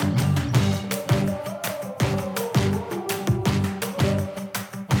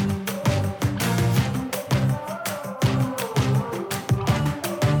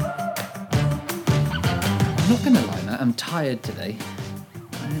not going to lie, Matt. I'm tired today.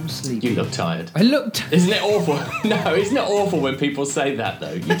 I am sleepy. You look tired. I looked. Isn't it awful? No, isn't it awful when people say that,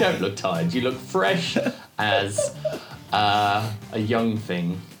 though? You don't look tired. You look fresh as a young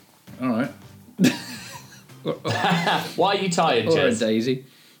thing. All right. Why are you tired, Or a Jez? daisy.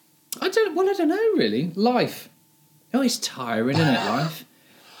 I don't know, really. Life. Oh, it's tiring, isn't it, life?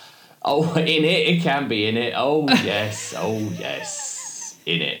 Oh, in it can be in it. Oh, yes. Oh, yes.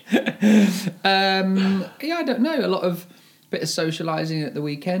 In it. Yeah, I don't know. A bit of socialising at the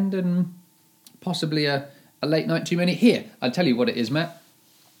weekend and possibly a late night too many. Here, I'll tell you what it is, Matt.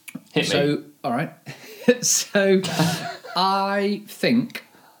 Hit me. All right. So, I think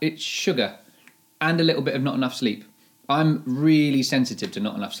it's sugar and a little bit of not enough sleep. I'm really sensitive to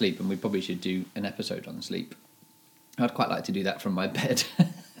not enough sleep, and we probably should do an episode on sleep. I'd quite like to do that from my bed.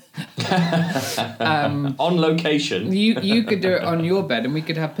 On location. You could do it on your bed, and we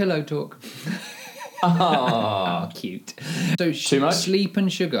could have pillow talk. Oh, cute. So Too much? Sleep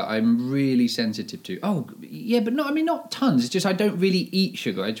and sugar, I'm really sensitive to. Oh, yeah, but not tons. It's just I don't really eat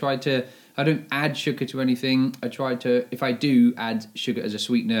sugar. I don't add sugar to anything. If I do add sugar as a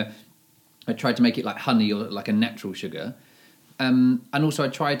sweetener, I try to make it like honey or like a natural sugar. And also I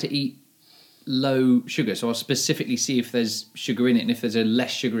try to eat low sugar. So I'll specifically see if there's sugar in it and if there's a less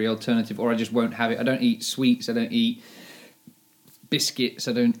sugary alternative, or I just won't have it. I don't eat sweets. I don't eat biscuits.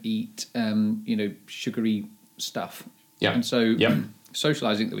 I don't eat, sugary stuff. Yeah. And so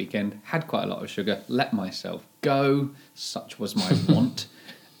socialising at the weekend, had quite a lot of sugar, let myself go. Such was my want.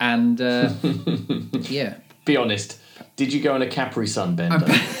 And, yeah. Be honest. Did you go on a Capri Sun bender?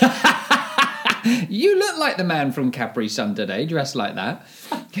 You look like the man from Capri Sun today, dressed like that.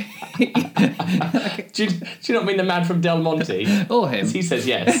 do you not mean the man from Del Monte? Or him. He says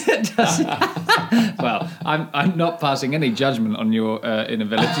yes. Well, I'm not passing any judgment on your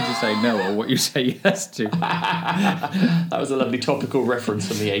inability to say no or what you say yes to. That was a lovely topical reference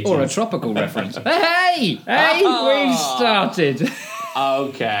from the 80s. Or a tropical reference. Hey! We've started.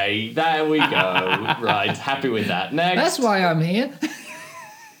 Okay, there we go. Right, happy with that. Next. That's why I'm here.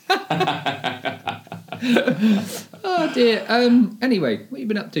 Oh dear. Anyway, what have you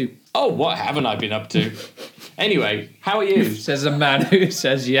been up to? Oh, what haven't I been up to? Anyway, how are you? Says a man who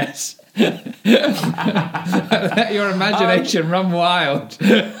says yes. Let your imagination run wild.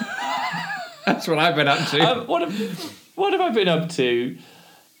 That's what I've been up to. What have I been up to?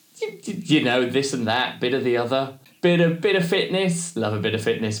 You know, this and that, bit of the other. Bit of fitness. Love a bit of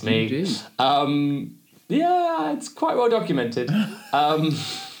fitness, me. You do. Yeah, it's quite well documented.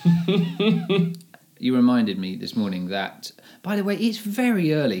 You reminded me this morning that, by the way, it's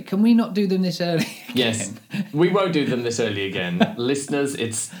very early. Can we not do them this early again? Yes, we won't do them this early again. Listeners,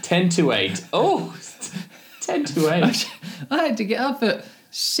 it's 10 to 8. Oh, 10 to 8. I had to get up at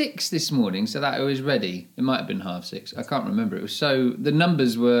 6 this morning so that I was ready. It might have been 6:30. I can't remember. It was so the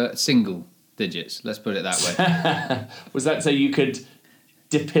numbers were single digits. Let's put it that way. Was that so you could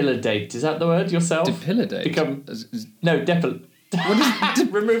depilidate? Is that the word yourself? Depilidate? What is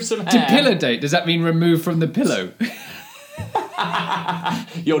remove some hair? Depilidate, does that mean remove from the pillow?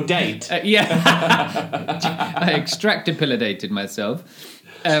 Your date? Yeah. I extractipilidated myself.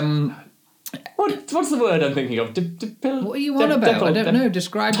 What's the word I'm thinking of? What are you on about? I don't know.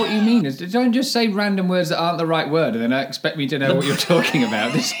 Describe what you mean. Don't just say random words that aren't the right word and then expect me to know what you're talking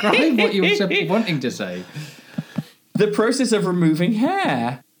about. Describe what you're wanting to say. The process of removing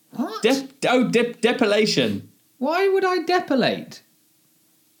hair. What? Depilation. Why would I depilate?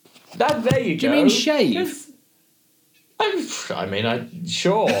 There you go. Do you mean shave?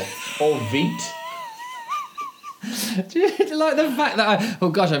 Sure. Or veet. Do you like the fact that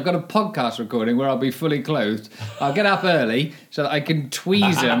I've got a podcast recording where I'll be fully clothed. I'll get up early so that I can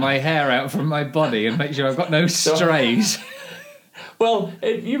tweezer my hair out from my body and make sure I've got no strays. Well,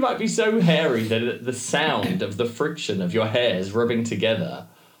 you might be so hairy that the sound of the friction of your hairs rubbing together.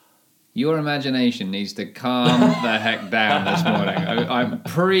 Your imagination needs to calm the heck down this morning. I'm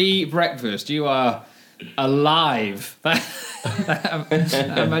pre-breakfast. You are alive.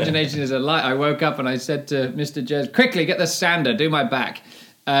 That imagination is alive. I woke up and I said to Mr. Jez, quickly, get the sander, do my back.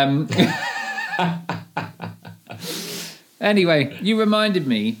 Anyway, you reminded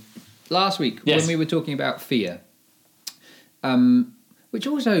me last week when we were talking about fear, which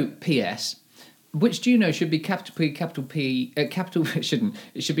also, P.S., which do you know should be capital P, capital P, capital, it shouldn't.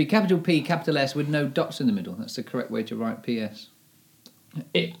 It should be capital P, capital S with no dots in the middle. That's the correct way to write P.S.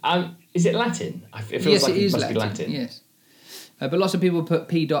 Is it Latin? It feels like it must be Latin. Yes. But lots of people put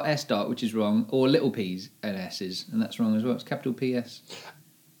P.S. which is wrong, or little p's and s's, and that's wrong as well. It's capital P.S.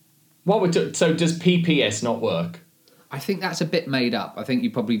 So does PPS not work? I think that's a bit made up. I think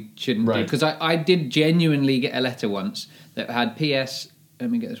you probably shouldn't do, Right. because I did genuinely get a letter once that had PS. Let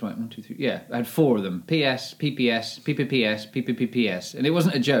me get this right. 1, 2, 3. Yeah, I had 4 of them. PS, PPS, PPPS, PPPPS, and it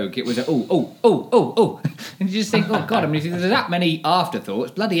wasn't a joke. It was a oh, and you just think, oh god. I mean, if there's that many afterthoughts,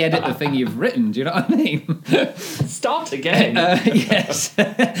 bloody edit the thing you've written. Do you know what I mean? Start again. Yes.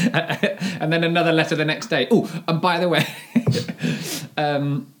 And then another letter the next day. Oh, and by the way,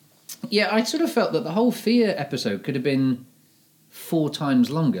 yeah, I sort of felt that the whole fear episode could have been 4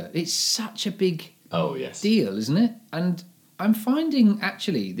 times longer. It's such a big deal, isn't it? And I'm finding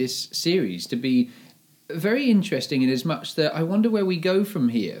actually this series to be very interesting in as much that I wonder where we go from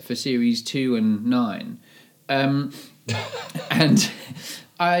here for series 2 and 9. And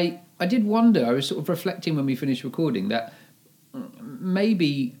I did wonder, I was sort of reflecting when we finished recording that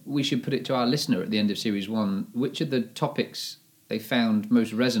maybe we should put it to our listener at the end of series 1, which are the topics they found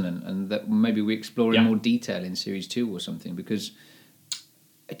most resonant, and that maybe we explore in more detail in series 2 or something, because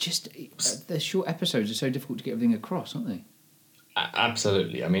the short episodes are so difficult to get everything across, aren't they?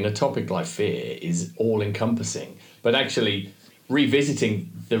 Absolutely. I mean, a topic like fear is all-encompassing, but actually revisiting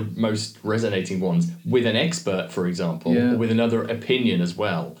the most resonating ones with an expert, for example, or with another opinion as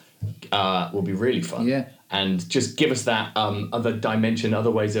well, will be really fun. Yeah. And just give us that other dimension,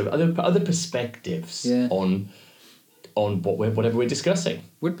 other ways of other perspectives on whatever we're discussing.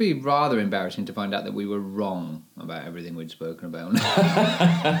 Would be rather embarrassing to find out that we were wrong about everything we'd spoken about.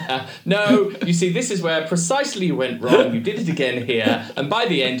 No, you see, this is where precisely you went wrong. You did it again here, and by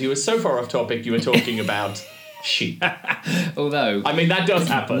the end, you were so far off topic. You were talking about sheep. Although, I mean, that does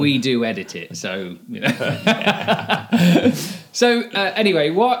happen. We do edit it, so you know. So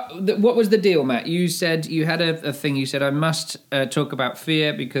anyway, what was the deal, Matt? You said you had a thing. You said I must talk about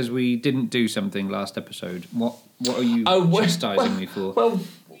fear because we didn't do something last episode. What are you chastising me for? Well,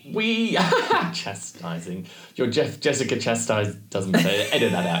 we chastising. Your Jessica chastise doesn't say it.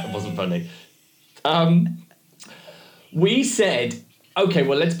 Edit that out. It wasn't funny. We said, okay,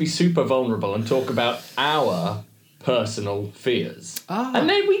 well, let's be super vulnerable and talk about our personal fears. And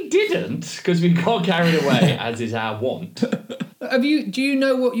then we didn't, because we got carried away, as is our wont. Do you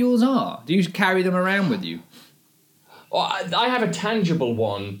know what yours are? Do you carry them around with you? Well, I have a tangible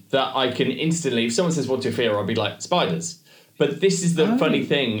one that I can instantly, if someone says, what's your fear? I'll be like, spiders. But this is the funny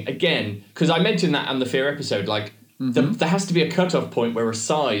thing, again, because I mentioned that on the fear episode, like, there has to be a cutoff point where a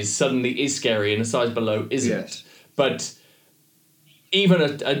size suddenly is scary and a size below isn't. Yes. But even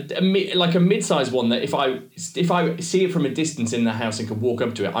a mid-sized one that if I see it from a distance in the house and can walk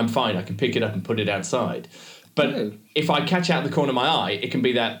up to it, I'm fine. I can pick it up and put it outside. But if I catch it out the corner of my eye, it can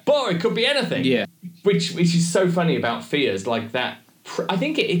be that, it could be anything. Yeah. Which is so funny about fears, like that. I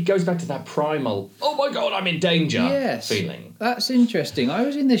think it goes back to that primal, oh my God, I'm in danger feeling. That's interesting. I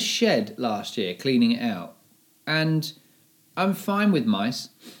was in the shed last year cleaning it out, and I'm fine with mice.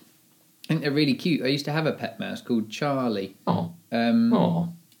 I think they're really cute. I used to have a pet mouse called Charlie.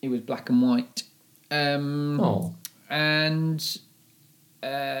 He was black and white. And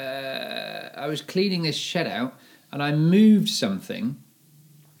I was cleaning this shed out, and I moved something,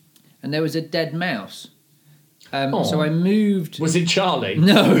 and there was a dead mouse. So I moved... Was it Charlie?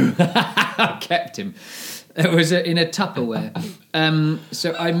 No. I kept him. It was in a Tupperware.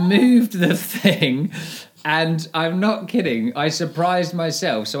 So I moved the thing, and I'm not kidding, I surprised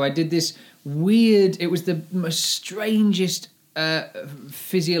myself. So I did this weird... It was the most strangest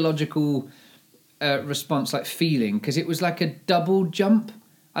physiological response, like feeling, because it was like a double jump.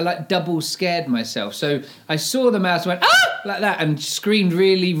 I double scared myself. So I saw the mouse, went, ah! Like that, and screamed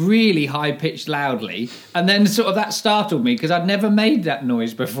really, really high-pitched loudly. And then sort of that startled me, because I'd never made that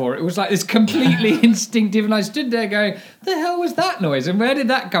noise before. It was like this completely instinctive, and I stood there going, the hell was that noise? And where did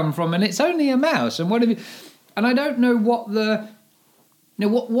that come from? And it's only a mouse. And what have you... And I don't know what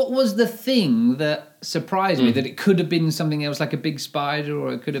what was the thing that surprised me, that it could have been something else, like a big spider,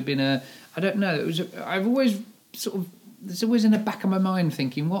 or it could have been I don't know. It was... I've always sort of... There's always in the back of my mind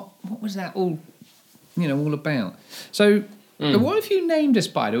thinking, what was that all about? So, what if you named a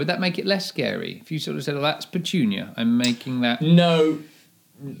spider? Would that make it less scary? If you sort of said, "Oh, that's Petunia. I'm making that." No,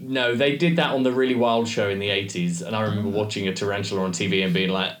 they did that on the Really Wild show in the 80s, and I remember watching a tarantula on TV and being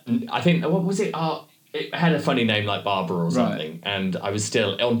like, I think, what was it? It had a funny name like Barbara or something, and I was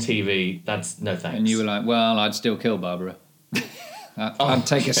still on TV. That's no thanks. And you were like, "Well, I'd still kill Barbara. I'd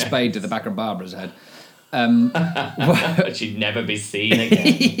take a spade to the back of Barbara's head." She'd never be seen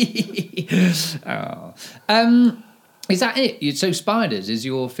again. Is that it? So spiders is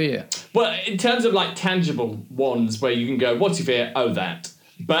your fear? Well, in terms of like tangible ones where you can go, what's your fear? Oh, that.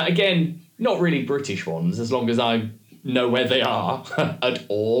 But again, not really British ones, as long as I know where they are at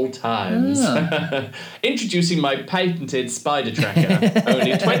all times. Introducing my patented spider tracker,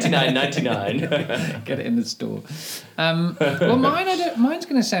 only $29.99. Get it in the store. Well, mine's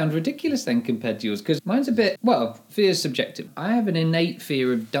going to sound ridiculous then compared to yours, because mine's a bit, well, fear's subjective. I have an innate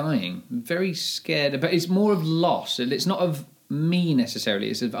fear of dying. I'm very scared, but it's more of loss. It's not of me necessarily,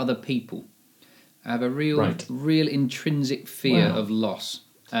 it's of other people. I have a real intrinsic fear of loss.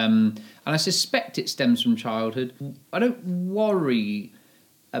 And I suspect it stems from childhood. I don't worry.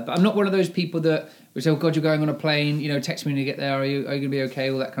 I'm not one of those people that would say, oh, God, you're going on a plane, text me when you get there, are you going to be okay,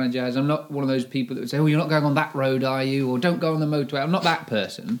 all that kind of jazz. I'm not one of those people that would say, oh, you're not going on that road, are you? Or don't go on the motorway. I'm not that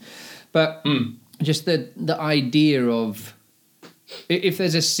person. But just the idea of, if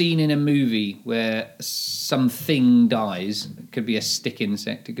there's a scene in a movie where something dies, it could be a stick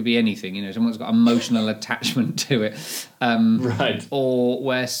insect, it could be anything, someone's got emotional attachment to it. Right. Or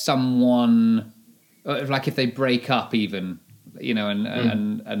where someone, like if they break up even,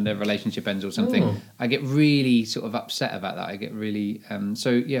 and their relationship ends or something, I get really sort of upset about that. I get really...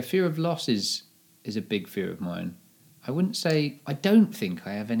 fear of loss is a big fear of mine. I don't think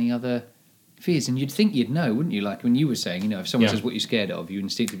I have any other... fears, and you'd think you'd know, wouldn't you? Like when you were saying, if someone says what you're scared of, you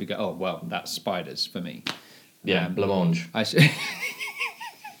instinctively go, oh, well, that's spiders for me. Yeah, blancmange.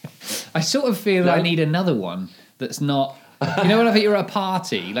 I sort of feel I need another one that's not... when I think you're at a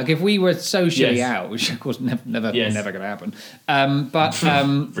party, like if we were socially out, which of course never going to happen, but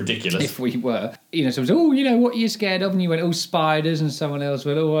ridiculous. If we were, someone said, what are you scared of? And you went, oh, spiders, and someone else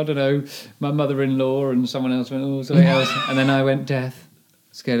went, oh, I don't know, my mother-in-law, and someone else went, oh, something else, and then I went, death.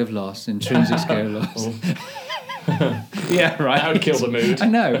 Scared of loss, intrinsic scared of loss. Yeah, right. That would kill the mood. I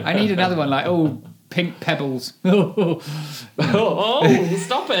know. I need another one like, pink pebbles. Oh,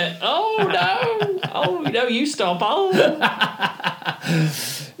 stop it. Oh, no. Oh, no, you stop. Oh.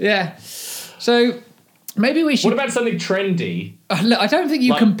 Yeah. So maybe we should... What about something trendy? Look, I don't think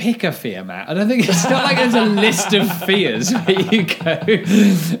you can pick a fear, Matt. I don't think it's not like there's a list of fears where you go.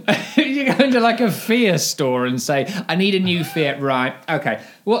 You go into like a fear store and say, I need a new fear. Right, okay.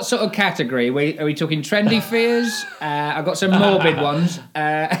 What sort of category? Are we talking trendy fears? I've got some morbid ones.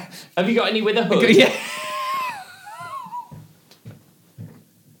 Have you got any with a hood? Yeah.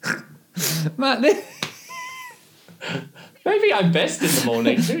 Matt, maybe I'm best in the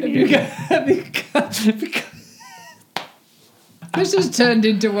morning. This has turned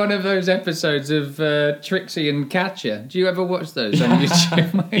into one of those episodes of Trixie and Katya. Do you ever watch those on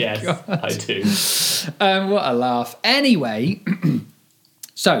YouTube? Yes, God. I do. What a laugh. Anyway,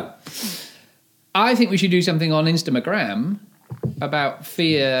 so I think we should do something on Instagram about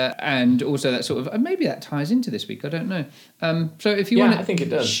fear, and also that sort of... maybe that ties into this week, I don't know. So if you want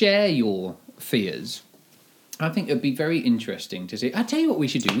to share your fears... I think it would be very interesting to see. I'll tell you what we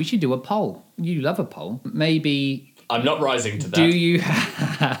should do. We should do a poll. You love a poll. Maybe... I'm not rising to that. Do you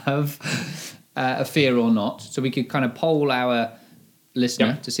have a fear or not? So we could kind of poll our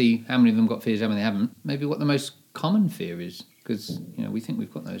listener to see how many of them got fears, how many they haven't. Maybe what the most common fear is, because we think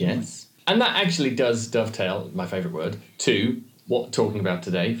we've got those. Yes. And that actually does dovetail, my favourite word, to what we're talking about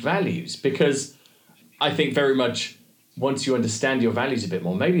today, values. Because I think very much once you understand your values a bit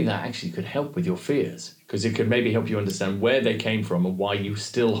more, maybe that actually could help with your fears. Because it could maybe help you understand where they came from and why you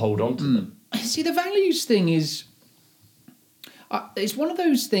still hold on to them. See, the values thing is... it's one of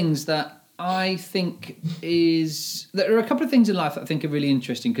those things that I think is... There are a couple of things in life that I think are really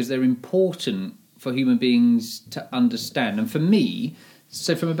interesting because they're important for human beings to understand. And for me,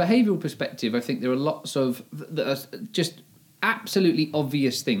 so from a behavioural perspective, I think there are lots of... that are just absolutely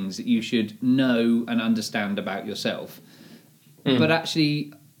obvious things that you should know and understand about yourself. But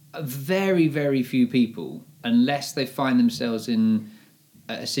actually... very, very few people, unless they find themselves in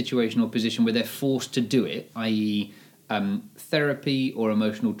a situation or position where they're forced to do it, i.e. Therapy or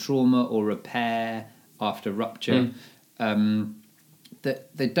emotional trauma or repair after rupture,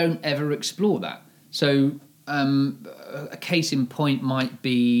 that they don't ever explore that. So a case in point might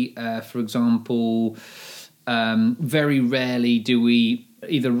be, for example, very rarely do we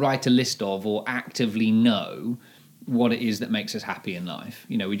either write a list of or actively know what it is that makes us happy in life.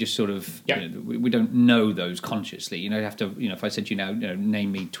 We just sort of, we don't know those consciously. You have to, if I said to you now,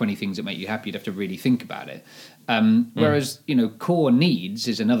 name me 20 things that make you happy, you'd have to really think about it. Whereas, core needs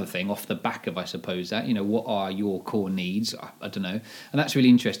is another thing off the back of, I suppose, that, what are your core needs? I don't know. And that's really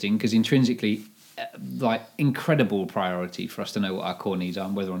interesting because intrinsically, like incredible priority for us to know what our core needs are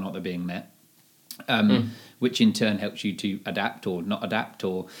and whether or not they're being met. Which in turn helps you to adapt or not adapt,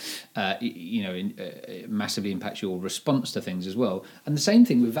 or massively impacts your response to things as well. And the same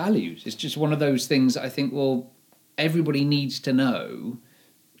thing with values. It's just one of those things that I think, well, everybody needs to know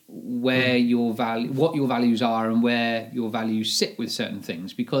where what your values are and where your values sit with certain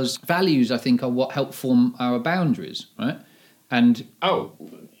things, because values, I think, are what help form our boundaries, right? And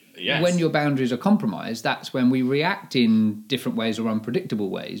yes. when your boundaries are compromised, that's when we react in different ways or unpredictable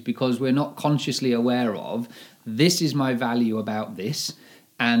ways, because we're not consciously aware of, this is my value about this,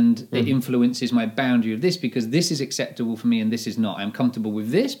 and it influences my boundary of this, because this is acceptable for me and this is not. I'm comfortable with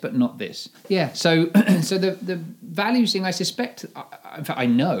this, but not this. Yeah, so the values thing, I suspect, in fact, I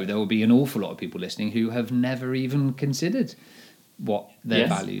know there will be an awful lot of people listening who have never even considered what their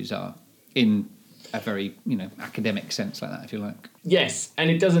values are in a very, academic sense like that, if you like. Yes,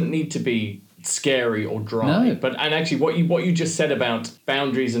 and it doesn't need to be scary or dry. No. But actually what you just said about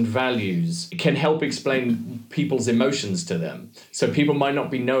boundaries and values can help explain people's emotions to them. So people might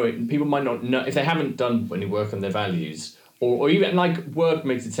not know if they haven't done any work on their values, or even like work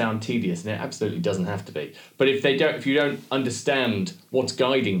makes it sound tedious, and it absolutely doesn't have to be. But if you don't understand what's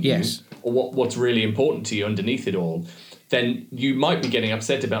guiding you, or what's really important to you underneath it all, then you might be getting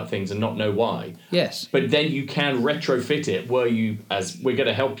upset about things and not know why. Yes. But then you can retrofit it where you, as we're going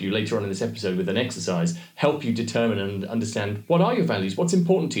to help you later on in this episode with an exercise, help you determine and understand what are your values, what's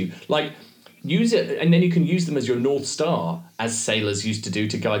important to you. Like, use it, and then you can use them as your North Star, as sailors used to do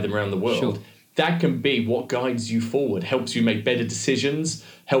to guide them around the world. Sure. That can be what guides you forward, helps you make better decisions,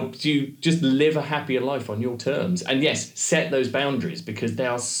 helps you just live a happier life on your terms. And yes, set those boundaries, because they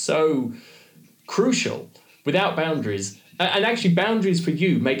are so crucial. Without boundaries, and actually boundaries for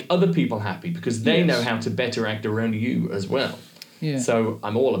you make other people happy, because they know how to better act around you as well. Yeah. So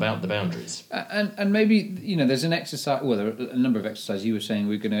I'm all about the boundaries. And maybe, there's an exercise, well, there are a number of exercises. You were saying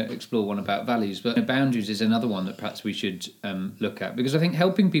we're going to explore one about values, but boundaries is another one that perhaps we should look at, because I think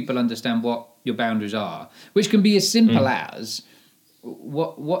helping people understand what your boundaries are, which can be as simple as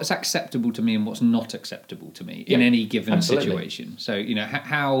what's acceptable to me and what's not acceptable to me in any given situation. So,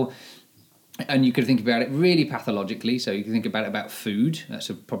 how... And you could think about it really pathologically. So you can think about food. That's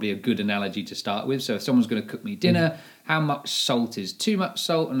probably a good analogy to start with. So if someone's going to cook me dinner, how much salt is too much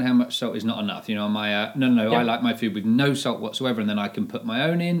salt and how much salt is not enough? Am I, I like my food with no salt whatsoever, and then I can put my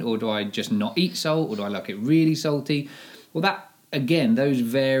own in, or do I just not eat salt, or do I like it really salty? Well, that, again, those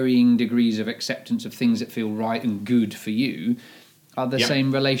varying degrees of acceptance of things that feel right and good for you are the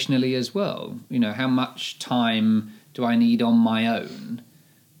same relationally as well. How much time do I need on my own,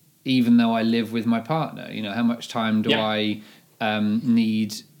 even though I live with my partner? How much time do I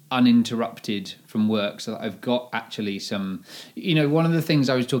need uninterrupted from work, so that I've got actually some... one of the things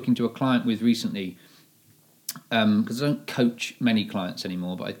I was talking to a client with recently, because I don't coach many clients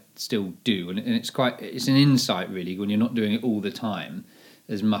anymore, but I still do, and it's an insight really when you're not doing it all the time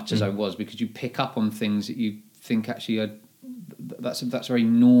as much as I was, because you pick up on things that you think actually are... That's very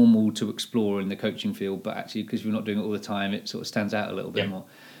normal to explore in the coaching field, but actually because you're not doing it all the time, it sort of stands out a little bit more,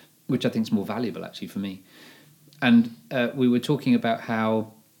 which I think is more valuable actually for me. And we were talking about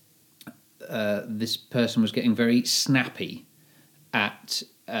how this person was getting very snappy at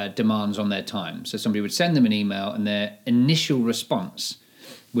demands on their time. So somebody would send them an email, and their initial response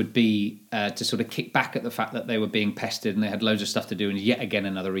would be to sort of kick back at the fact that they were being pestered and they had loads of stuff to do, and yet again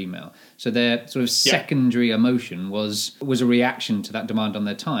another email. So their sort of secondary emotion was a reaction to that demand on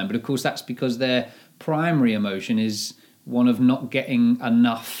their time. But of course that's because their primary emotion is one of not getting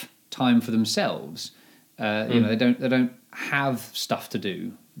enough time for themselves. They don't have stuff to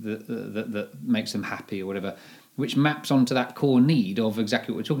do that makes them happy or whatever, which maps onto that core need of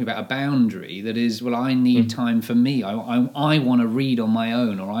exactly what we're talking about, a boundary that is, well, I need time for me. I want to read on my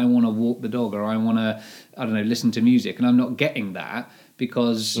own, or I want to walk the dog, or I want to, listen to music, and I'm not getting that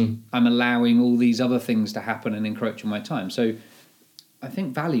because I'm allowing all these other things to happen and encroach on my time. So I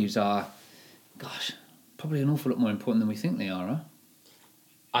think values are, probably an awful lot more important than we think they are, huh?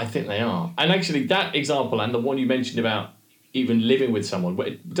 I think they are. And actually that example, and the one you mentioned about even living with someone,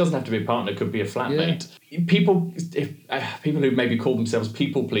 it doesn't have to be a partner, it could be a flatmate. People who maybe call themselves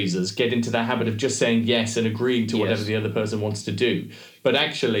people pleasers get into that habit of just saying yes and agreeing to whatever the other person wants to do, but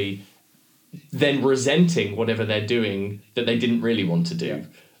actually then resenting whatever they're doing that they didn't really want to do.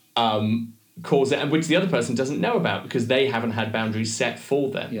 Cause it, and which the other person doesn't know about because they haven't had boundaries set for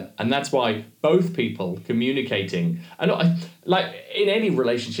them. And that's why both people communicating, and like in any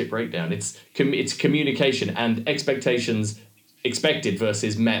relationship breakdown, it's communication and expectations expected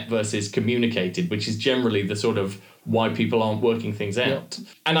versus met versus communicated, which is generally the sort of why people aren't working things out.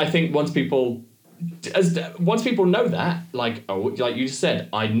 And I think once people know that, like you just said,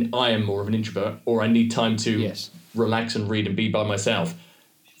 I am more of an introvert, or I need time to relax and read and be by myself.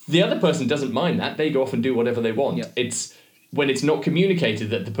 The other person doesn't mind that. They go off and do whatever they want. It's when it's not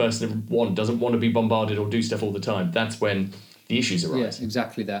communicated that the person doesn't want to be bombarded or do stuff all the time. That's when the issues arise. Yes,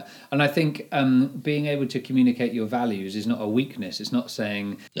 exactly that. And I think being able to communicate your values is not a weakness. It's not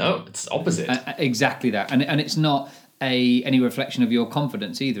saying... No, it's opposite. Exactly that. And it's not any reflection of your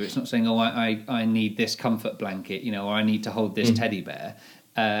confidence either. It's not saying, oh, I need this comfort blanket, you know, or I need to hold this teddy bear.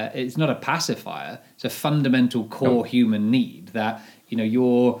 It's not a pacifier. It's a fundamental core human need that, you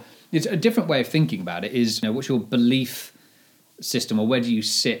know, it's a different way of thinking about it is, you know, what's your belief system, or where do you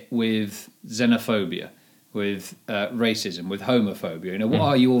sit with xenophobia, with racism, with homophobia? You know, what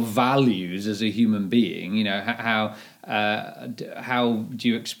are your values as a human being? You know, how do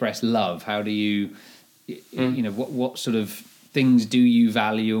you express love? How do you, you know, what sort of things do you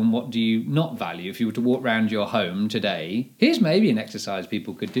value and what do you not value? If you were to walk around your home today, here's maybe an exercise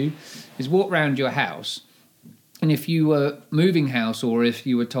people could do, is walk around your house, and if you were moving house, or if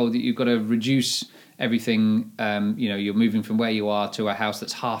you were told that you've got to reduce everything, you know, you're moving from where you are to a house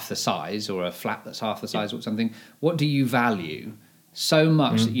that's half the size, or a flat that's half the size, or something, what do you value so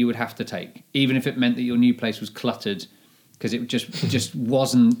much that you would have to take, even if it meant that your new place was cluttered because it just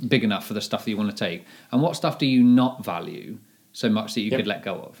wasn't big enough for the stuff that you want to take? And what stuff do you not value so much that you could let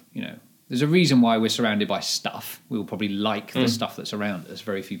go of? You know, there's a reason why we're surrounded by stuff. We will probably like the stuff that's around us.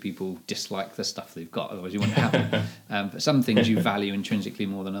 Very few people dislike the stuff they've got, otherwise you wouldn't have it. But some things you value intrinsically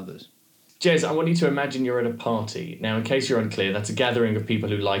more than others. Jez, I want you to imagine you're at a party. Now, in case you're unclear, that's a gathering of people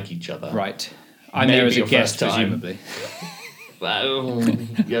who like each other. Right. I'm there as a guest, presumably.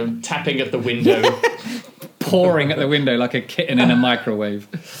 You're tapping at the window. Pouring at the window like a kitten in a microwave.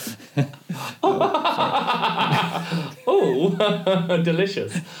 Oh,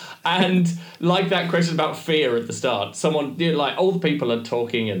 delicious. And like that question about fear at the start, someone, you know, like, all the people are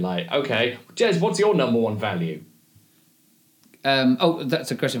talking and like, okay, Jez, what's your number one value?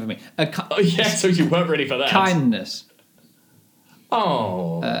 That's a question for me. So you weren't ready for that. Kindness.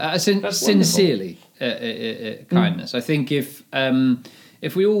 Oh, sincerely, kindness. I think if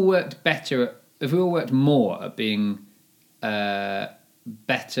we all worked better, if we all worked more at being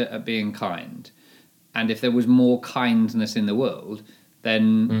better at being kind, and if there was more kindness in the world,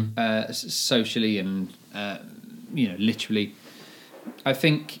 then socially and you know, literally, I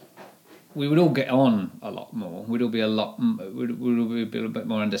think we would all get on a lot more. We'd all be we'd all be a little bit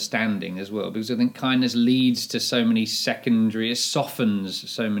more understanding as well, because I think kindness leads to so many secondary, it softens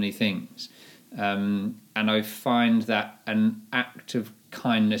so many things. And I find that an act of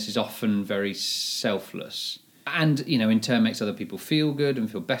kindness is often very selfless. And, you know, in turn makes other people feel good and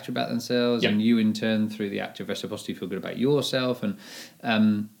feel better about themselves. Yep. And you, in turn, through the act of reciprocity, feel good about yourself. And,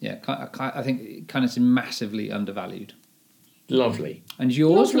 I think kindness is massively undervalued. Lovely. And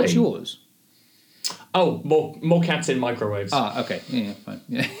yours? Lovely. What's yours? Oh, more cats in microwaves. Okay. Yeah, fine.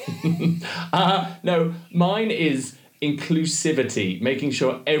 Yeah. No, mine is inclusivity, making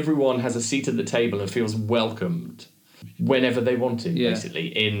sure everyone has a seat at the table and feels welcomed whenever they want to,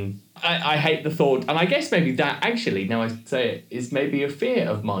 basically. I hate the thought, and I guess maybe that actually, now I say it, is maybe a fear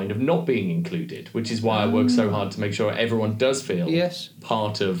of mine of not being included, which is why I work so hard to make sure everyone does feel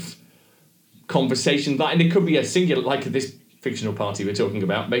part of conversation. And it could be a singular, like this fictional party we're talking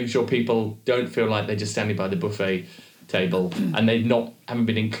about, making sure people don't feel like they're just standing by the buffet table and they haven't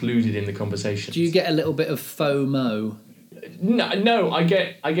been included in the conversation. Do you get a little bit of FOMO? No, I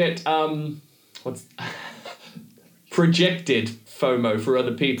get what's projected FOMO for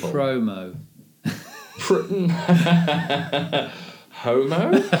other people. Promo.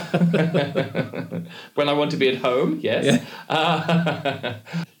 Homo? When I want to be at home, yes. Yeah.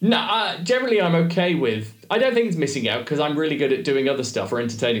 Generally I'm okay with... I don't think it's missing out because I'm really good at doing other stuff or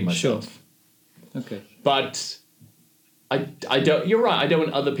entertaining myself. Sure. Okay. But I don't... You're right, I don't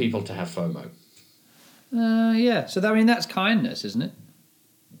want other people to have FOMO. Yeah, so that's kindness, isn't it?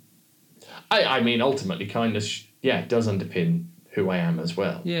 I mean, ultimately, kindness, does underpin who I am as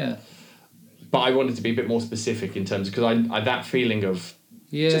well. Yeah. But I wanted to be a bit more specific in terms, because I that feeling of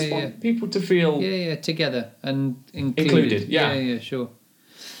want people to feel... together and included. Yeah, sure.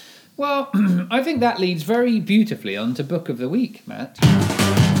 Well, I think that leads very beautifully on to Book of the Week, Matt.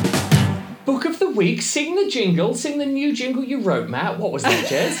 Book of the Week? Sing the jingle, sing the new jingle you wrote, Matt. What was that,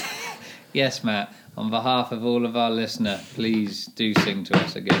 Jez? Yes, Matt. On behalf of all of our listeners, please do sing to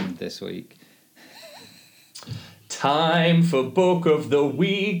us again this week. Time for Book of the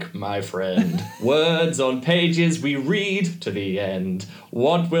Week, my friend. Words on pages we read to the end.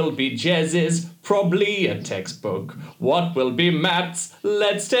 What will be Jez's? Probably a textbook. What will be Matt's?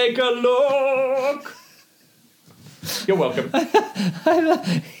 Let's take a look. You're welcome.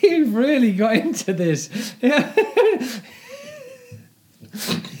 You've really got into this.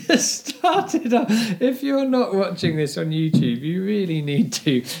 Started off. If you're not watching this on YouTube, you really need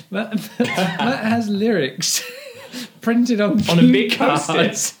to. Matt has lyrics printed on a big cards.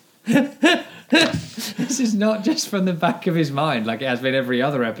 Post-it. This is not just from the back of his mind, like it has been every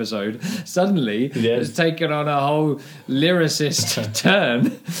other episode. Suddenly, it's taken on a whole lyricist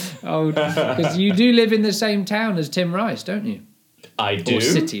turn. Oh, because you do live in the same town as Tim Rice, don't you? I do. Or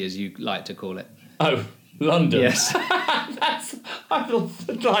city, as you like to call it. Oh, London. Yes. That's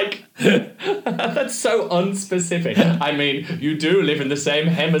so unspecific. I mean, you do live in the same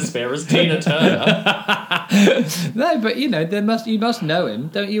hemisphere as Tina Turner. No, but you must know him.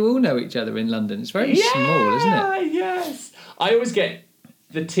 Don't you all know each other in London? It's very small, isn't it? Yes. I always get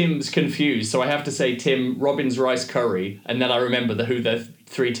the Tims confused, so I have to say Tim Robbins Rice Curry, and then I remember who the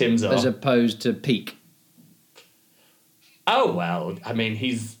three Tims are. As opposed to Peak. Oh well, I mean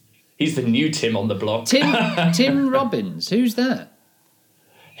he's the new Tim on the block. Tim Robbins, who's that?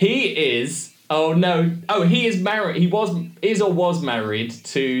 He is. Oh no! Oh, he is married. He was married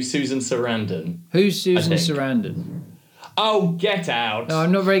to Susan Sarandon. Who's Susan Sarandon? Oh, get out! No,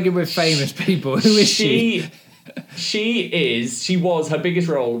 I'm not very good with famous people. Who is she? She was. Her biggest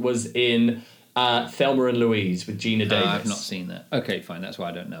role was in Thelma and Louise with Gina Davis. I've not seen that. Okay, fine. That's why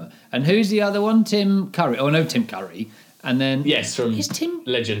I don't know it. And who's the other one? Tim Curry. Oh no, Tim Curry. And then from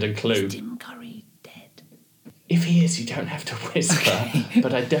Legend and Clue. Is Tim Curry dead? If he is, you don't have to whisper. Okay.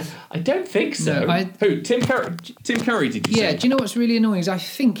 But I don't think so. No, Who? Tim Curry? Tim Curry? Did you say? Yeah. Do you know what's really annoying? Is I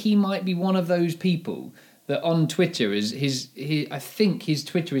think he might be one of those people that on Twitter is I think his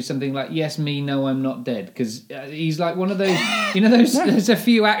Twitter is something like "Yes, me, no, I'm not dead," because he's like one of those. There's a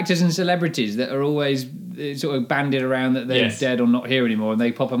few actors and celebrities that are always sort of bandied around that they're dead or not here anymore, and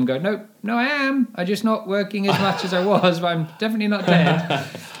they pop up and go, no, I am. I'm just not working as much as I was, but I'm definitely not dead.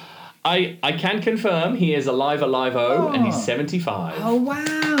 I can confirm he is alive, and he's 75. Oh, wow.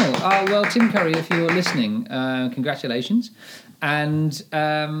 Oh, well, Tim Curry, if you're listening, congratulations. And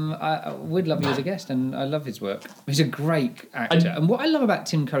I would love you as a guest, and I love his work. He's a great actor. And what I love about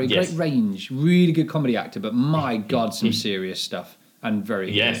Tim Curry, great range, really good comedy actor, but my God, some serious stuff. And very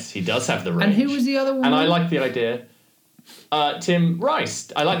good. Yes, he does have the range. And who was the other one? And I like the idea. Tim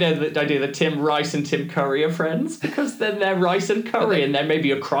Rice. I like the idea that Tim Rice and Tim Curry are friends, because then they're Rice and Curry, and they're maybe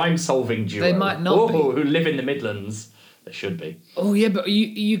a crime-solving duo. They might not be. Who live in the Midlands. They should be. Oh, yeah, but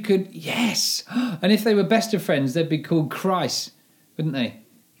you could... Yes! And if they were best of friends, they'd be called Christ, wouldn't they?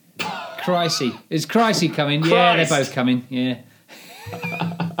 Cricey. Is Cricey coming? Christ. Yeah, they're both coming. Yeah.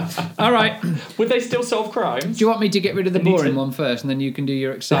 All right. Would they still solve crimes? Do you want me to get rid of the boring one first, and then you can do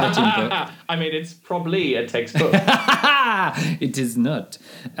your exciting book? I mean, it's probably a textbook. It is not.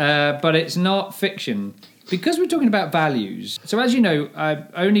 But it's not fiction. Because we're talking about values. So as you know, I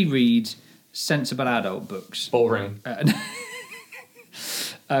only read sensible adult books. Boring.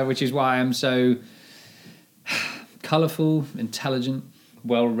 Which is why I'm so colourful, intelligent,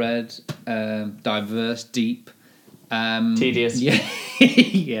 well-read, diverse, deep. Tedious. Yeah,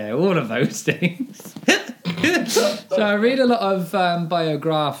 yeah, all of those things. So I read a lot of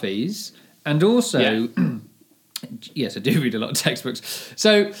biographies, and also, yes, I do read a lot of textbooks.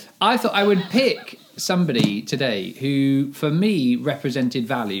 So I thought I would pick somebody today who, for me, represented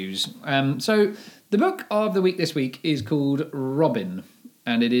values. So the book of the week this week is called Robin,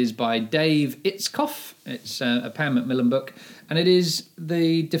 and it is by Dave Itzkoff. It's a Pam Macmillan book, and it is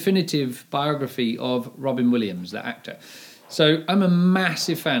the definitive biography of Robin Williams, the actor. So I'm a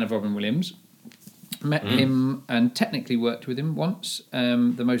massive fan of Robin Williams. Met him and technically worked with him once.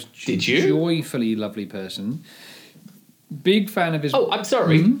 The most joyfully lovely person. Big fan of his... Oh, I'm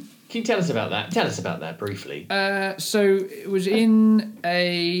sorry. Can you tell us about that? Tell us about that briefly. So it was in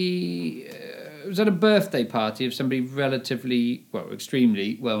it was at a birthday party of somebody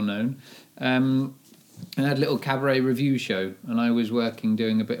extremely well-known. And I had a little cabaret review show, and I was working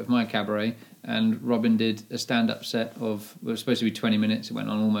doing a bit of my cabaret, and Robin did a stand-up set of... It was supposed to be 20 minutes. It went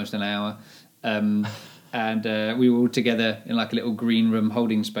on almost an hour. And we were all together in like a little green room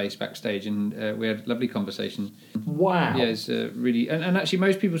holding space backstage, and we had a lovely conversation. Wow. Yeah, it's really... And actually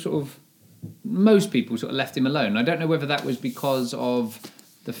most people sort of left him alone. I don't know whether that was because of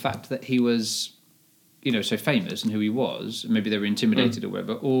the fact that he was, so famous and who he was. Maybe they were intimidated or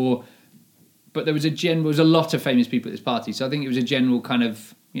whatever. But there was a lot of famous people at this party, so I think it was a general kind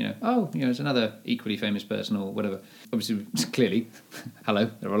of... it's another equally famous person or whatever. Obviously, clearly, hello,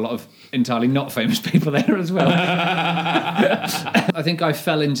 there are a lot of entirely not famous people there as well. I think I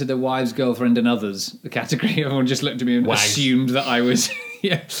fell into the wives, girlfriend and others category. Everyone just looked at me and assumed that I was...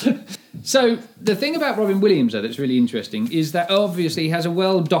 Yeah. So the thing about Robin Williams, though, that's really interesting is that obviously he has a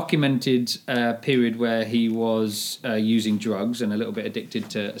well-documented period where he was using drugs and a little bit addicted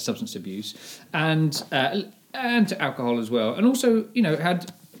to substance abuse and to alcohol as well. And also,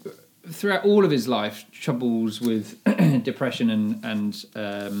 had throughout all of his life, troubles with depression and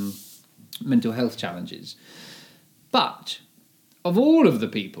mental health challenges. But of all of the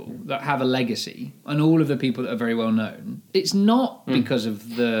people that have a legacy and all of the people that are very well known, it's not because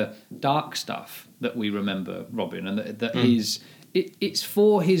of the dark stuff that we remember Robin, and it's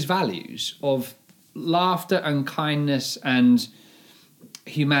for his values of laughter and kindness and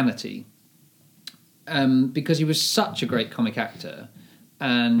humanity. Because he was such a great comic actor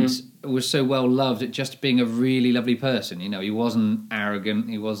and was so well loved at just being a really lovely person. You know, he wasn't arrogant,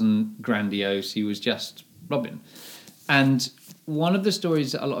 he wasn't grandiose, he was just Robin. And one of the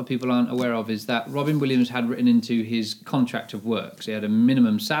stories that a lot of people aren't aware of is that Robin Williams had written into his contract of work. So he had a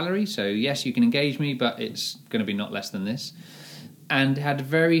minimum salary, so yes, you can engage me, but it's going to be not less than this. And had a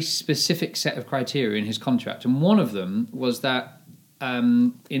very specific set of criteria in his contract. And one of them was that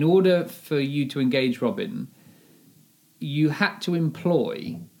in order for you to engage Robin, you had to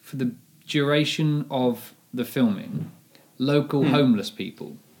employ, for the duration of the filming, local homeless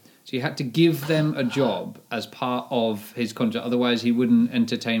people. So you had to give them a job as part of his contract, otherwise he wouldn't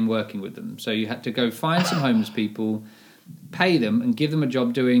entertain working with them. So you had to go find some homeless people, pay them and give them a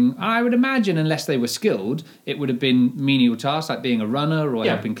job doing, I would imagine, unless they were skilled, it would have been menial tasks like being a runner or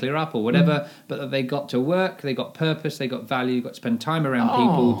helping clear up or whatever, but that they got to work, they got purpose, they got value, got to spend time around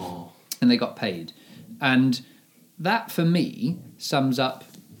people, and they got paid. And that, for me, sums up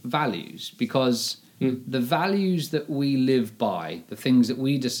values, because the values that we live by, the things that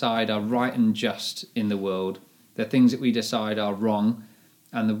we decide are right and just in the world, the things that we decide are wrong,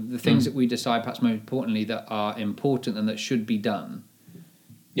 and the things that we decide, perhaps more importantly, that are important and that should be done,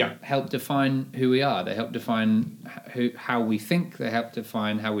 help define who we are. They help define how we think. They help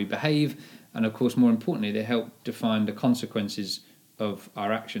define how we behave. And, of course, more importantly, they help define the consequences of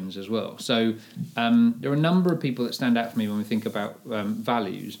our actions as well. So there are a number of people that stand out for me when we think about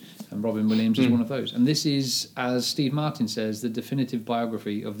values, and Robin Williams is one of those. And this is, as Steve Martin says, the definitive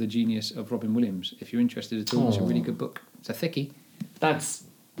biography of the genius of Robin Williams. If you're interested at all, it's a really good book. It's a thickie. That's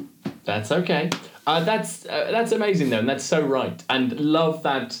okay. That's amazing though, and that's so right. And love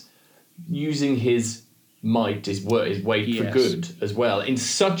that using his might, his weight for good as well, in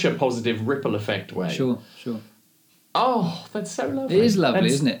such a positive ripple effect way. Sure. Oh, that's so lovely. It is lovely,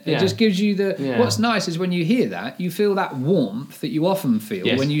 isn't it? It just gives you the... Yeah. What's nice is when you hear that, you feel that warmth that you often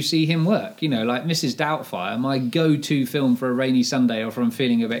feel when you see him work. You know, like Mrs. Doubtfire, my go-to film for a rainy Sunday or if I'm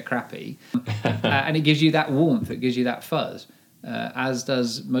feeling a bit crappy. And it gives you that warmth, it gives you that fuzz, as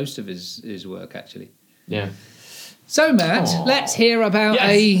does most of his work, actually. Yeah. So, Matt, let's hear about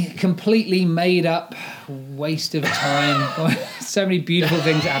a completely made-up waste of time. So many beautiful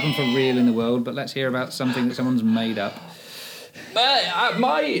things that happen for real in the world, but let's hear about something that someone's made up.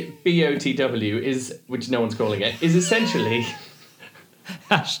 My BOTW is, which no one's calling it, is essentially...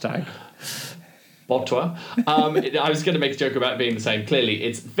 Hashtag. Botwa. I was going to make a joke about it being the same. Clearly,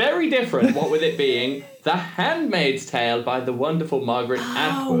 it's very different, what with it being The Handmaid's Tale by the wonderful Margaret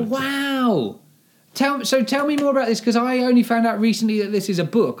Atwood. Oh, wow. Tell me more about this, because I only found out recently that this is a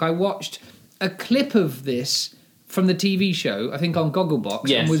book. I watched a clip of this from the TV show, I think on Gogglebox,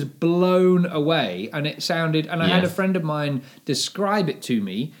 and was blown away. And it sounded... And I had a friend of mine describe it to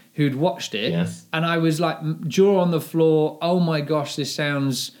me who'd watched it. Yes. And I was like, jaw on the floor, oh my gosh, this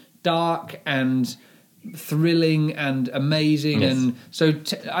sounds dark and thrilling and amazing. Yes. And so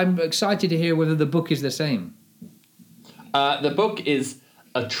I'm excited to hear whether the book is the same. The book is...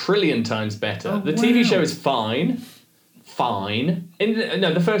 a trillion times better. The TV show is fine.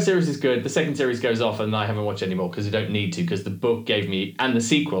 The first series is good. The second series goes off, and I haven't watched any more because I don't need to, because the book gave me, and the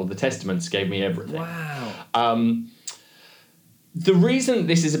sequel, The Testaments, gave me everything. Wow. The reason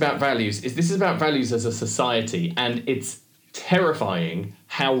this is about values as a society, and it's terrifying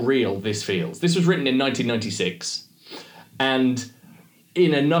how real this feels. This was written in 1996, and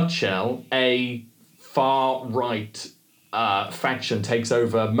in a nutshell, a far-right faction takes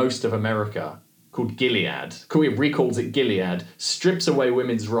over most of America, called Gilead. Recalls it Gilead, strips away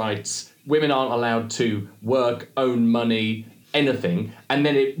women's rights. Women aren't allowed to work, own money, anything. And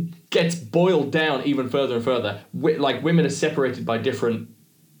then it gets boiled down even further and further. Like, women are separated by different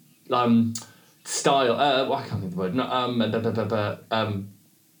style. I can't think of the word.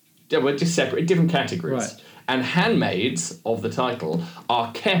 We're just separate, different categories. Right. And handmaids of the title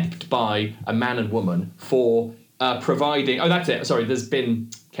are kept by a man and woman for... providing... Oh, that's it. Sorry, there's been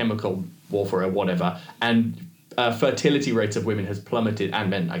chemical warfare or whatever, and fertility rates of women has plummeted, and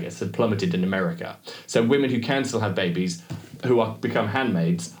men, I guess, have plummeted in America. So women who can still have babies, who become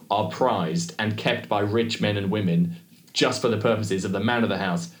handmaids, are prized and kept by rich men and women just for the purposes of the man of the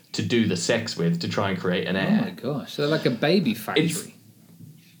house to do the sex with, to try and create an heir. Oh, my gosh. So they're like a baby factory.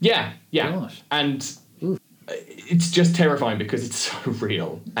 Yeah. Gosh. And it's just terrifying because it's so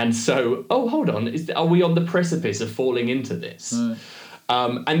real. And so, hold on, are we on the precipice of falling into this? Right.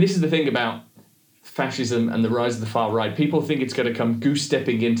 And this is the thing about fascism and the rise of the far right. People think it's going to come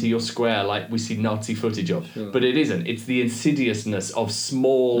goose-stepping into your square like we see Nazi footage of. Sure. But it isn't. It's the insidiousness of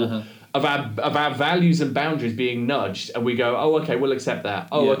small... Of our values and boundaries being nudged, and we go, okay, we'll accept that.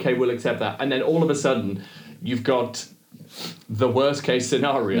 Okay, we'll accept that. And then all of a sudden, you've got the worst case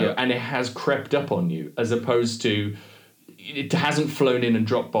scenario, and it has crept up on you, as opposed to it hasn't flown in and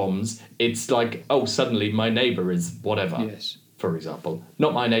dropped bombs. It's like, suddenly my neighbour is whatever. Yes. For example,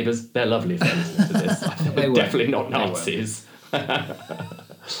 not my neighbours. They're lovely if they listen to this. They're definitely not Nazis. And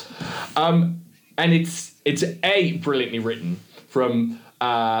it's brilliantly written from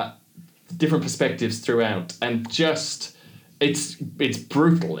different perspectives throughout, and just it's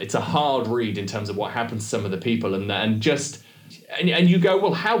brutal. It's a hard read in terms of what happens to some of the people, and you go,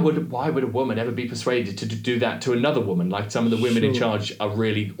 well, why would a woman ever be persuaded to do that to another woman? Like some of the women in charge are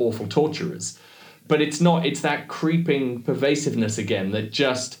really awful torturers, but it's not. It's that creeping pervasiveness again that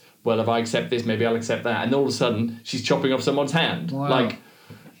just, well, if I accept this, maybe I'll accept that, and all of a sudden she's chopping off someone's hand. Wow. Like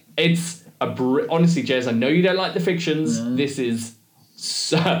it's honestly, Jez, I know you don't like the fictions. No. This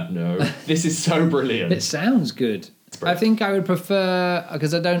is so brilliant. It sounds good. I think I would prefer,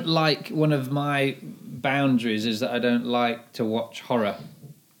 because I don't like, one of my boundaries is that I don't like to watch horror.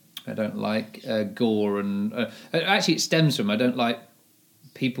 I don't like gore, and actually it stems from I don't like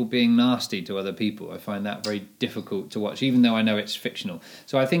people being nasty to other people. I find that very difficult to watch, even though I know it's fictional.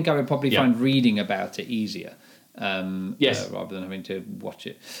 So I think I would probably find reading about it easier, rather than having to watch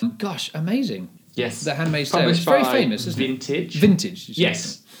it. Gosh, amazing. Yes. The Handmaid's Tale. It's very famous, isn't Vintage. it? Vintage.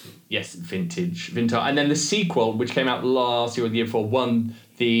 Yes. Yes, Vintage. And then the sequel, which came out last year or the year before, won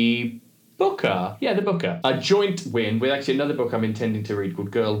the Booker. Yeah, the Booker. A joint win with actually another book I'm intending to read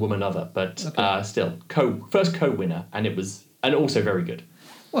called Girl, Woman, Other, but still, first co-winner, and it was, and also very good.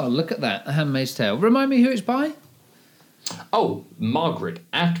 Well, look at that, The Handmaid's Tale. Remind me who it's by? Oh, Margaret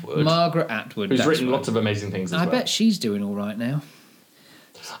Atwood. Margaret Atwood. Who's written lots of amazing things as well. I bet she's doing all right now.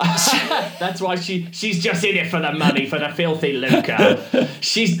 That's why she's just in it for the money, for the filthy lucre.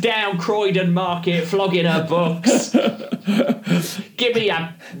 She's down Croydon Market flogging her books. Give me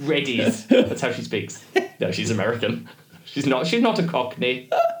your readies. That's how she speaks. No, she's American. She's not a Cockney.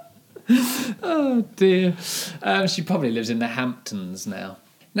 Oh dear. She probably lives in the Hamptons now.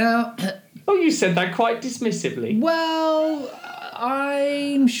 Now, you said that quite dismissively. Well,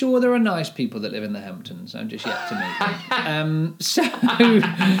 I'm sure there are nice people that live in the Hamptons. I'm just yet to meet them.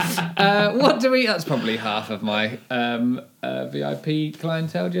 What do we... That's probably half of my VIP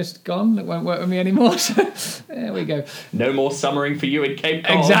clientele just gone that won't work with me anymore. So there we go. No more summering for you in Cape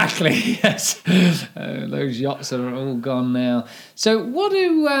Cod. Exactly, yes. Those yachts are all gone now. So what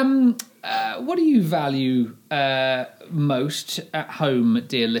do you value most at home,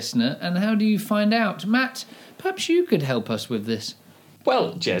 dear listener, and how do you find out? Matt, perhaps you could help us with this.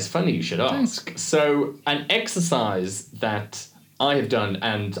 Well, Jez, funny you should ask. Thanks. So an exercise that I have done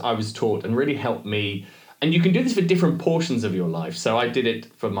and I was taught and really helped me, and you can do this for different portions of your life. So I did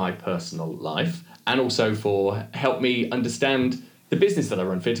it for my personal life and also for help me understand the business that I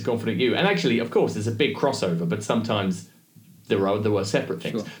run, Fit to Confident You. And actually, of course, there's a big crossover, but sometimes there were separate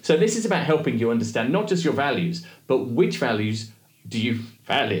things. Sure. So this is about helping you understand not just your values, but which values do you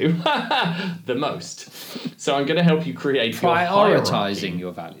value the most. So I'm going to help you create Prioritising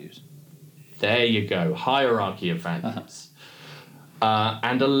your values. There you go. Hierarchy of values.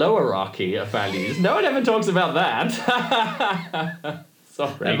 And a lowerarchy of values. No one ever talks about that.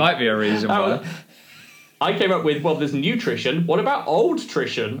 Sorry. There might be a reason why. I came up with, there's nutrition. What about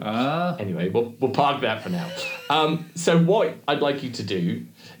old-trition? Anyway, we'll park that for now. So what I'd like you to do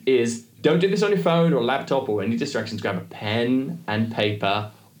is don't do this on your phone or laptop or any distractions. Grab a pen and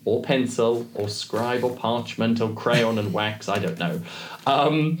paper or pencil or scribe or parchment or crayon and wax, I don't know,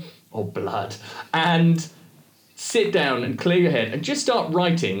 or blood. And sit down and clear your head and just start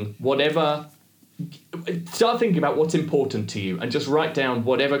writing whatever... Start thinking about what's important to you and just write down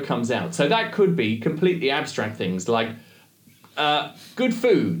whatever comes out. So that could be completely abstract things like good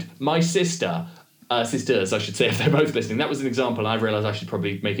food, my sister... sisters, I should say, if they're both listening. That was an example. I realised I should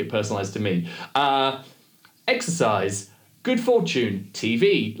probably make it personalised to me. Exercise, good fortune,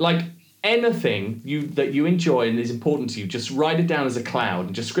 TV, like anything that you enjoy and is important to you, just write it down as a cloud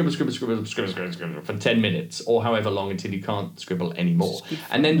and just scribble for 10 minutes or however long until you can't scribble anymore.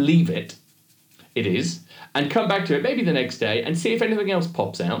 And then leave it. It is. And come back to it maybe the next day and see if anything else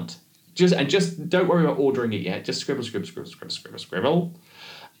pops out. Just don't worry about ordering it yet. Just scribble.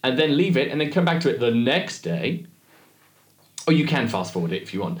 And then leave it, and then come back to it the next day, Or you can fast forward it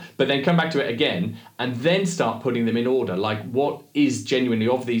if you want, but then come back to it again and then start putting them in order. Like, what is genuinely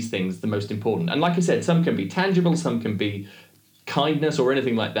of these things the most important? And like I said, some can be tangible, some can be kindness or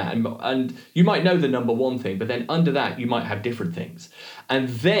anything like that. And you might know the number one thing, but then under that, you might have different things. And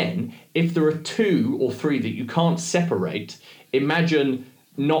then if there are 2 or 3 that you can't separate, imagine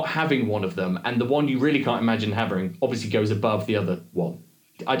not having one of them, and the one you really can't imagine having obviously goes above the other one.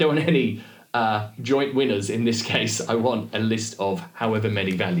 I don't want any joint winners in this case. I want a list of however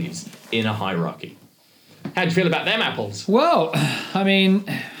many values in a hierarchy. How do you feel about them apples? Well, I mean,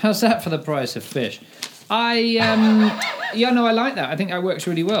 how's that for the price of fish? Yeah, no, I like that. I think that works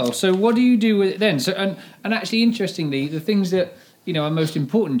really well. So what do you do with it then? So, and actually, interestingly, the things that, are most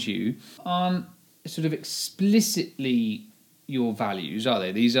important to you aren't sort of explicitly your values, are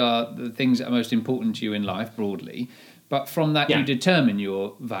they? These are the things that are most important to you in life broadly. But from that, you determine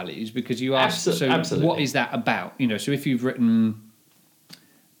your values because you ask, absolutely. What is that about? So if you've written,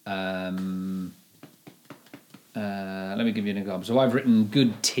 let me give you an example. So I've written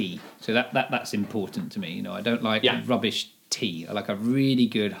good tea. So that's important to me. I don't like rubbish tea. I like a really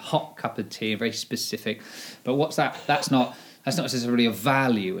good hot cup of tea, very specific. But what's that? That's not necessarily a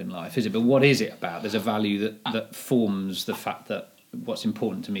value in life, is it? But what is it about? There's a value that forms the fact that what's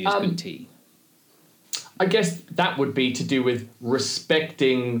important to me is good tea. I guess that would be to do with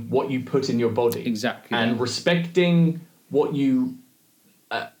respecting what you put in your body. Exactly. And respecting what you...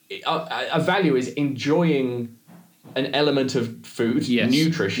 a value is enjoying an element of food,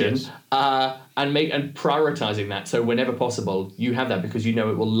 nutrition, and prioritising that. So whenever possible, you have that because it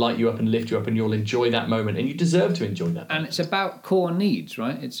will light you up and lift you up and you'll enjoy that moment and you deserve to enjoy that moment. And it's about core needs,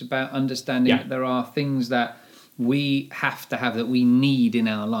 right? It's about understanding that there are things that we have to have, that we need in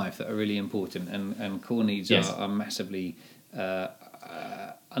our life, that are really important, and core needs are massively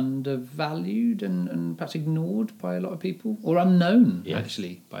undervalued and perhaps ignored by a lot of people, or unknown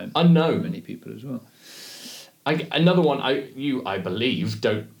actually by many people as well. Another one, I believe,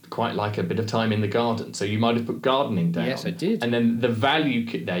 don't quite like a bit of time in the garden, so you might have put gardening down. Yes, I did. And then the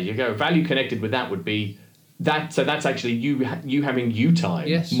value, there you go, value connected with that would be that. So that's actually you having you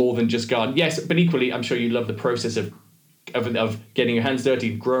time more than just garden. Yes, but equally, I'm sure you love the process of getting your hands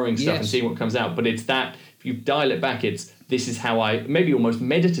dirty, growing stuff and seeing what comes out. But it's that, if you dial it back, this is how maybe almost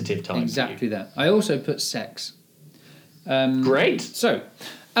meditative time. Exactly that. I also put sex. Great. So,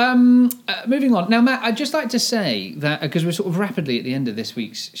 moving on. Now, Matt, I'd just like to say that, because we're sort of rapidly at the end of this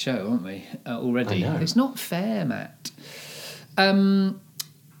week's show, aren't we, already? I know. It's not fair, Matt.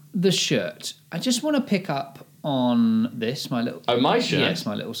 The shirt. I just want to pick up on this, my little... Oh, my shirt? Yes,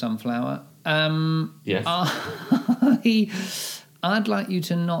 my little sunflower. Yes. I'd like you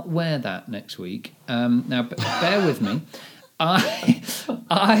to not wear that next week. Now, bear with me.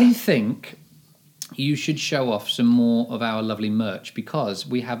 I think you should show off some more of our lovely merch, because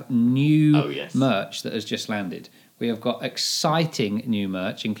we have new merch that has just landed. We have got exciting new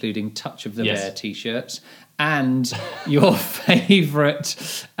merch, including Touch of the Bear T-shirts and your favourite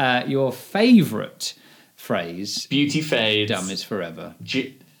phrase. Beauty fades. Dumb is forever.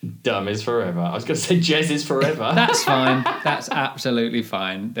 Dumb is forever. I was going to say Jez is forever. That's fine. That's absolutely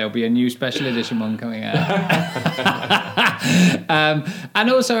fine. There'll be a new special edition one coming out. And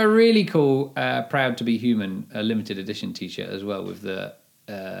also a really cool Proud to be Human limited edition T-shirt as well, with the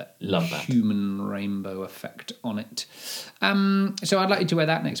love that human rainbow effect on it. So I'd like you to wear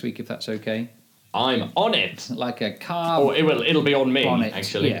that next week, if that's okay. I'm on it. Like a carved... Oh, it'll be on me, bonnet.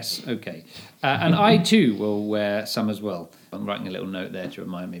 actually. Yes, okay. And I too will wear some as well. I'm writing a little note there to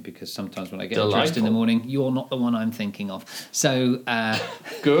remind me, because sometimes when I get dressed in the morning, you're not the one I'm thinking of. So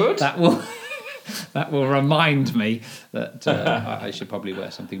good. That will remind me that I should probably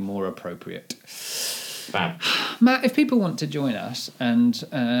wear something more appropriate. Fab. Matt, if people want to join us and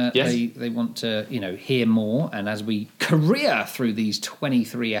they want to, hear more, and as we career through these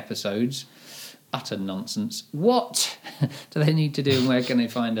 23 episodes, utter nonsense, what do they need to do, and where can they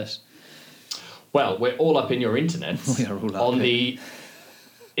find us? Well, we're all up in your internet. We are all up on the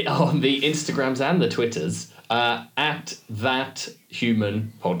Instagrams and the Twitters at That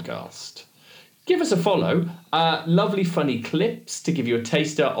Human Podcast. Give us a follow. Lovely, funny clips to give you a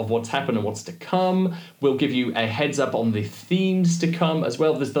taster of what's happened and what's to come. We'll give you a heads up on the themes to come as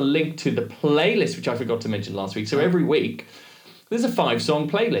well. There's the link to the playlist, which I forgot to mention last week. So every week, there's a 5-song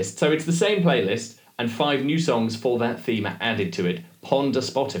playlist. So it's the same playlist, and 5 new songs for that theme are added to it. Ponder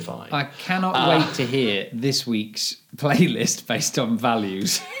Spotify. I cannot wait to hear this week's playlist based on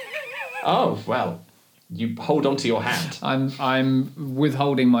values. Oh, well, you hold on to your hat. I'm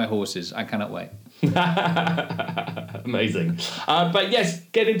withholding my horses. I cannot wait. Amazing. But yes,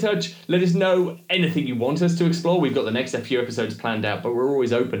 get in touch. Let us know anything you want us to explore. We've got the next few episodes planned out, but we're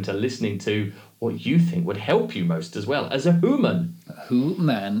always open to listening to what you think would help you most as well as a human.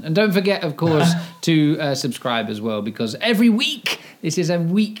 Man. And don't forget, of course, to subscribe as well, because every week, this is a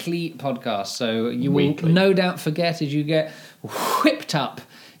weekly podcast. So you will no doubt forget as you get whipped up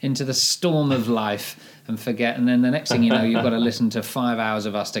into the storm of life and forget. And then the next thing you know, you've got to listen to 5 hours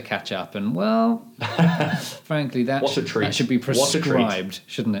of us to catch up. And, well, frankly, that should be prescribed,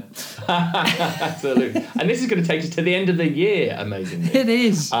 shouldn't it? Absolutely. And this is going to take us to the end of the year, amazingly. It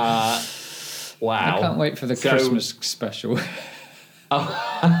is. Wow. I can't wait for the Christmas special.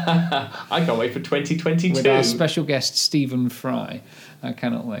 I can't wait for 2022. With our special guest, Stephen Fry. I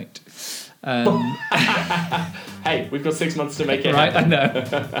cannot wait. Hey, we've got 6 months to make it right, happen. I know.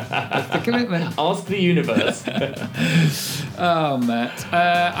 That's the commitment. Ask the universe. Oh, Matt.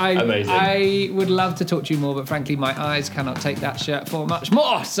 Amazing. I would love to talk to you more, but frankly, my eyes cannot take that shirt for much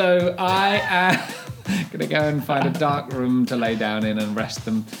more. So I am going to go and find a dark room to lay down in and rest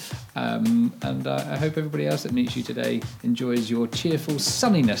them. And I hope everybody else that meets you today enjoys your cheerful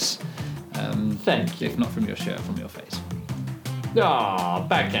sunniness. Thank you. If not from your shirt, from your face.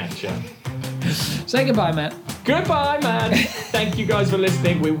 Back at you. Say goodbye, Matt. Goodbye, man. Thank you guys for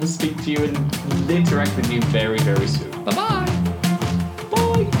listening. We will speak to you and interact with you very, very soon. Bye-bye.